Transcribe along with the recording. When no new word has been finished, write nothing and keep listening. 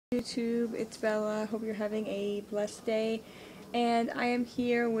YouTube, it's Bella. Hope you're having a blessed day. And I am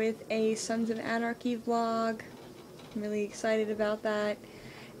here with a Sons of Anarchy vlog. I'm really excited about that.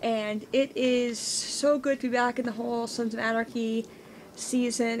 And it is so good to be back in the whole Sons of Anarchy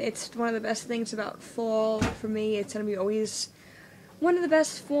season. It's one of the best things about fall for me. It's going to be always one of the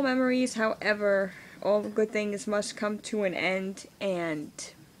best fall memories. However, all good things must come to an end, and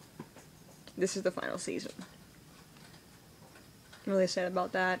this is the final season. I'm really sad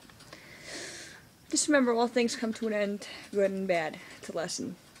about that. Just remember, all things come to an end, good and bad. It's a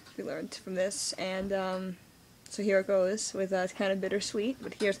lesson we learned from this. And so here it goes, with it's kind of bittersweet,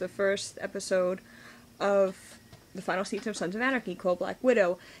 but here's the first episode of the final season of Sons of Anarchy, called Black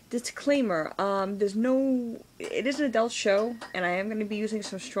Widow. Disclaimer, it is an adult show, and I am going to be using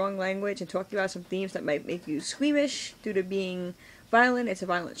some strong language and talking about some themes that might make you squeamish due to being violent. It's a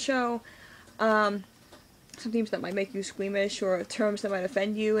violent show. Some themes that might make you squeamish, or terms that might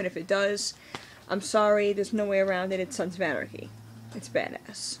offend you, and if it does, I'm sorry, there's no way around it. It's Sons of Anarchy. It's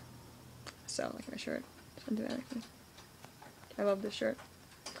badass. So, like my shirt. Sons of Anarchy. I love this shirt.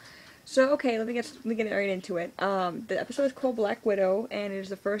 So, okay, let me get right into it. The episode is called Black Widow, and it is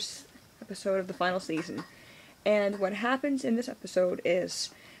the first episode of the final season. And what happens in this episode is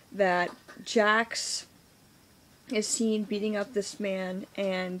that Jax is seen beating up this man,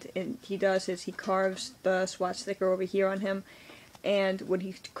 and he does is he carves the SWAT sticker over here on him, and when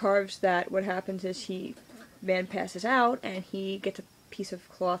he carves that, what happens is man passes out, and he gets a piece of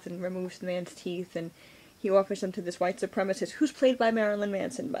cloth and removes the man's teeth, and he offers them to this white supremacist, who's played by Marilyn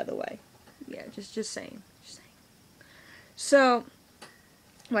Manson, by the way. Yeah, just saying. So,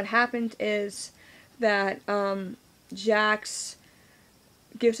 what happened is that Jax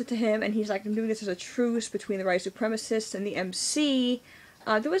gives it to him, and he's like, I'm doing this as a truce between the white supremacists and the MC.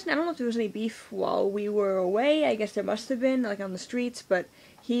 I don't know if there was any beef while we were away. I guess there must have been, like, on the streets, but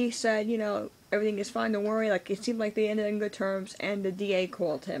he said, you know, everything is fine, don't worry. Like, it seemed like they ended in good terms, and the DA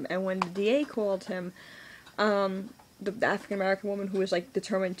called him. And when the DA called him, the African-American woman who was, like,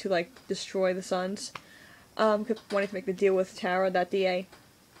 determined to, like, destroy the Sons, wanted to make the deal with Tara, that DA.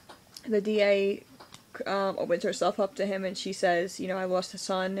 The DA opens herself up to him, and she says, you know, I lost a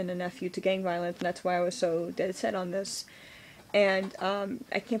son and a nephew to gang violence, and that's why I was so dead set on this. And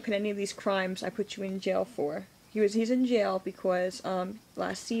I can't put any of these crimes I put you in jail for. He's in jail because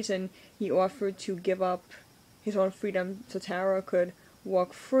last season he offered to give up his own freedom so Tara could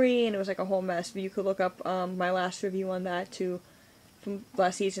walk free, and it was like a whole mess. But you could look up my last review on that from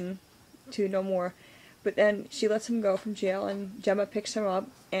last season to know more. But then she lets him go from jail, and Gemma picks him up,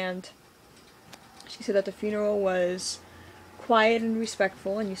 and she said that the funeral was quiet and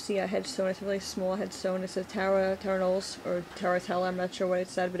respectful, and you see a headstone. It's a really small headstone. It says Tara Knowles, or Tara Tell, I'm not sure what it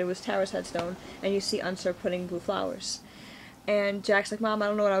said, but it was Tara's headstone, and you see Unser putting blue flowers. And Jack's like, Mom, I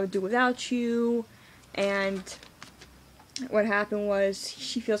don't know what I would do without you, and what happened was,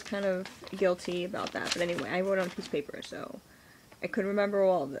 she feels kind of guilty about that, but anyway, I wrote it on a piece of paper, so I couldn't remember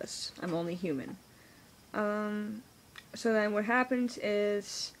all of this. I'm only human. So then what happens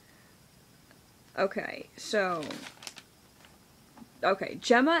is,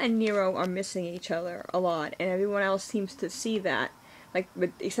 Gemma and Nero are missing each other a lot, and everyone else seems to see that, like,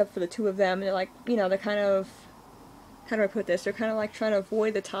 except for the two of them. They're like, you know, they're kind of, how do I put this, they're kind of like trying to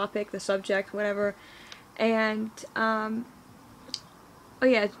avoid the topic, the subject, whatever, and, oh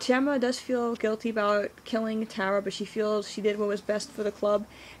yeah, Gemma does feel guilty about killing Tara, but she feels she did what was best for the club.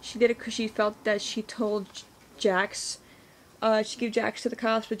 She did it because she felt that she told Jax, she gave Jax to the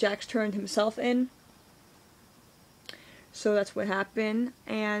cops, but Jax turned himself in. So that's what happened.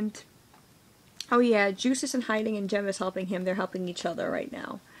 And, oh yeah, Juice isn't hiding and Gemma's helping him. They're helping each other right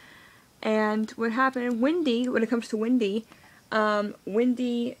now. And what happened, Wendy, when it comes to Wendy,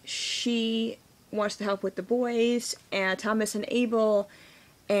 Wendy, she wants to help with the boys, and Thomas and Abel,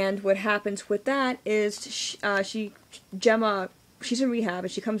 and what happens with that is, Gemma, she's in rehab,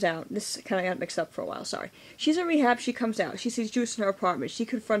 and she comes out. This kind of got mixed up for a while, sorry. She's in rehab, she comes out. She sees Juice in her apartment. She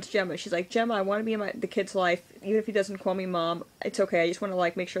confronts Gemma. She's like, Gemma, I want to be in the kid's life, even if he doesn't call me Mom. It's okay, I just want to,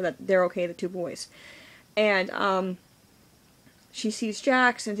 like, make sure that they're okay, the two boys. And, she sees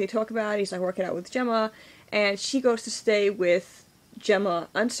Jax, and they talk about it. He's, like, working out with Gemma, and she goes to stay with Gemma.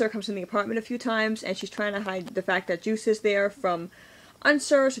 Unser comes in the apartment a few times, and she's trying to hide the fact that Juice is there from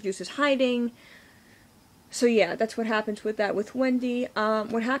Unser, so Juice is hiding. So yeah, that's what happens with that with Wendy.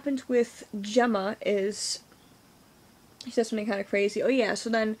 What happens with Gemma is, she says something kind of crazy. Oh yeah, so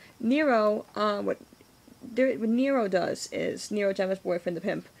then Nero, what Nero does is, Nero, Gemma's boyfriend, the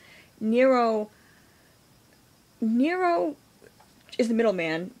pimp, Nero is the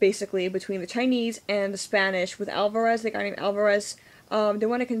middleman, basically, between the Chinese and the Spanish, with Alvarez, the guy named Alvarez. They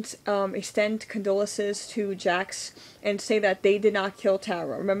want to extend condolences to Jax and say that they did not kill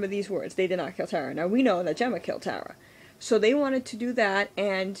Tara. Remember these words, they did not kill Tara. Now we know that Gemma killed Tara. So they wanted to do that,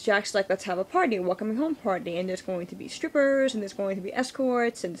 and Jack's like, let's have a party, a welcoming home party, and there's going to be strippers, and there's going to be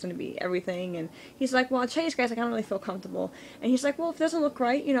escorts, and there's going to be everything, and he's like, well, Chinese guy's like, I don't really feel comfortable, and he's like, well, if it doesn't look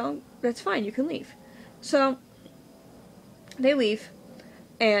right, you know, that's fine, you can leave. So, they leave,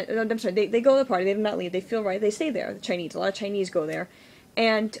 and, I'm sorry, they go to the party, they do not leave, they feel right, they stay there, the Chinese, a lot of Chinese go there,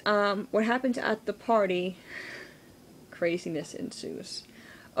 and, what happens at the party, craziness ensues.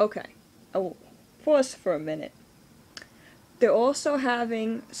 Okay, I will pause for a minute. They're also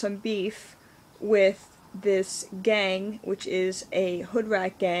having some beef with this gang, which is a hood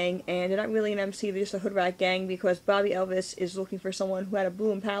rat gang, and they're not really an MC, they're just a hood rat gang because Bobby Elvis is looking for someone who had a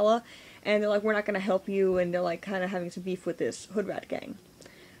blue Impala, and they're like, we're not going to help you, and they're like kind of having some beef with this hood rat gang.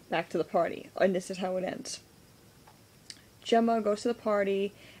 Back to the party, and this is how it ends. Gemma goes to the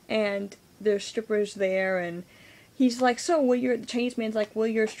party, and there's strippers there, and he's like, so the Chinese man's like, will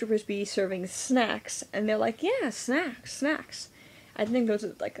your strippers be serving snacks? And they're like, yeah, snacks. I think there's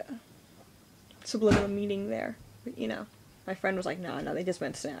like a subliminal meaning there. But, you know, my friend was like, no, they just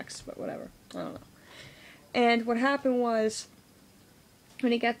meant snacks, but whatever. I don't know. And what happened was,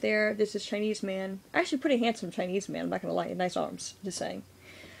 when he got there, there's this Chinese man, actually pretty handsome Chinese man, I'm not gonna lie, nice arms, just saying.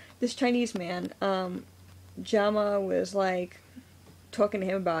 This Chinese man, Gemma was like, talking to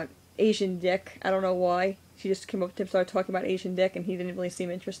him about Asian dick, I don't know why. She just came up to him, started talking about Asian dick, and he didn't really seem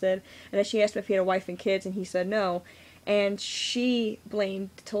interested. And then she asked him if he had a wife and kids, and he said no. And she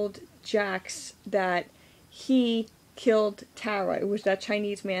told Jax that he killed Tara. It was that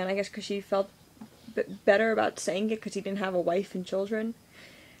Chinese man, I guess because she felt better about saying it because he didn't have a wife and children.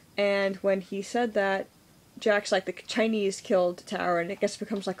 And when he said that, Jax, like, the Chinese killed Tara, and it guess it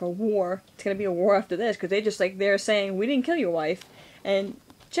becomes like a war. It's gonna be a war after this, because they just, like, they're saying, we didn't kill your wife, and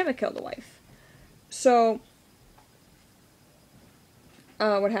Gemma killed the wife. So,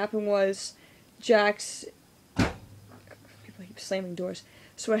 what happened was, Jax, people keep slamming doors.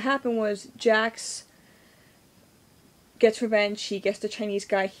 So what happened was, Jax gets revenge, he gets the Chinese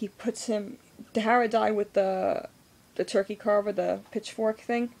guy, he puts him, Tara died with the turkey carver, the pitchfork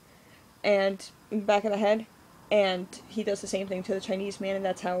thing, and in the back of the head, and he does the same thing to the Chinese man, and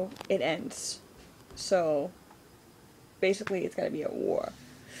that's how it ends. So, basically, it's gotta be a war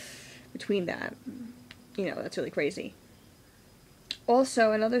between that. You know, that's really crazy.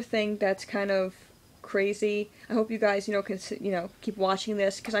 Also, another thing that's kind of crazy, I hope you guys, can, keep watching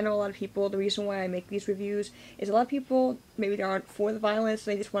this, because I know a lot of people, the reason why I make these reviews is a lot of people, maybe they aren't for the violence,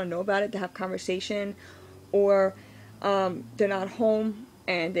 they just want to know about it to have conversation, or they're not home,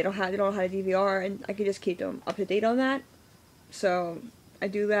 and they don't know how to DVR, and I can just keep them up to date on that. So I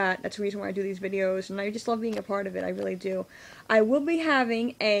do that. That's the reason why I do these videos, and I just love being a part of it. I really do. I will be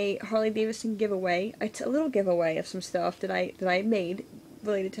having a Harley Davidson giveaway, a little giveaway of some stuff that I made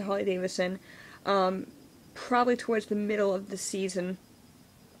related to Harley Davidson. Probably towards the middle of the season.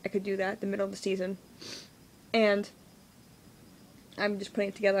 I could do that, the middle of the season. And I'm just putting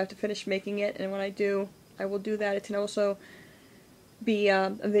it together. I have to finish making it, and when I do, I will do that. It can also be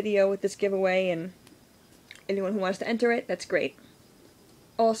a video with this giveaway, and anyone who wants to enter it, that's great.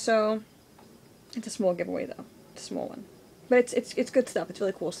 Also, it's a small giveaway though. It's a small one. But it's good stuff. It's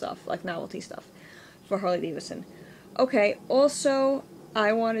really cool stuff, like novelty stuff for Harley Davidson. Okay, also,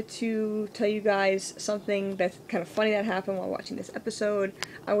 I wanted to tell you guys something that's kind of funny that happened while watching this episode.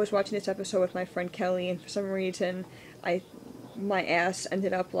 I was watching this episode with my friend Kelly, and for some reason, my ass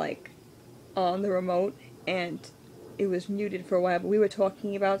ended up, like, on the remote, and it was muted for a while, but we were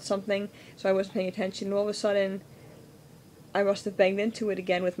talking about something, so I wasn't paying attention, and all of a sudden, I must have banged into it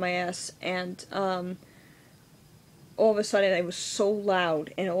again with my ass, and, all of a sudden, it was so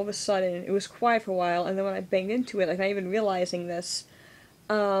loud, and all of a sudden, it was quiet for a while, and then when I banged into it, like, not even realizing this,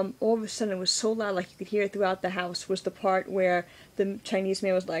 all of a sudden, it was so loud, like, you could hear it throughout the house, was the part where the Chinese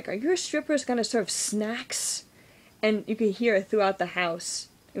man was like, are your strippers gonna serve snacks? And you could hear it throughout the house.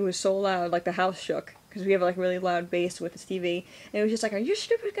 It was so loud, like, the house shook, because we have, like, really loud bass with this TV, and it was just like, are your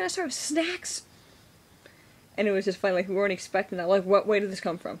strippers gonna serve snacks? And it was just funny, like, we weren't expecting that, like, what way did this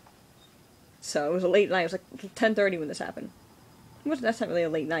come from? So, it was a late night, it was like 10:30 when this happened. That's not really a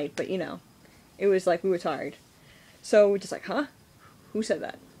late night, but, it was like, we were tired. So, we're just like, huh? Who said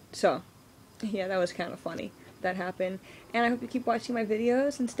that? So, yeah, that was kind of funny. That happened. And I hope you keep watching my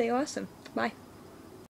videos, and stay awesome. Bye.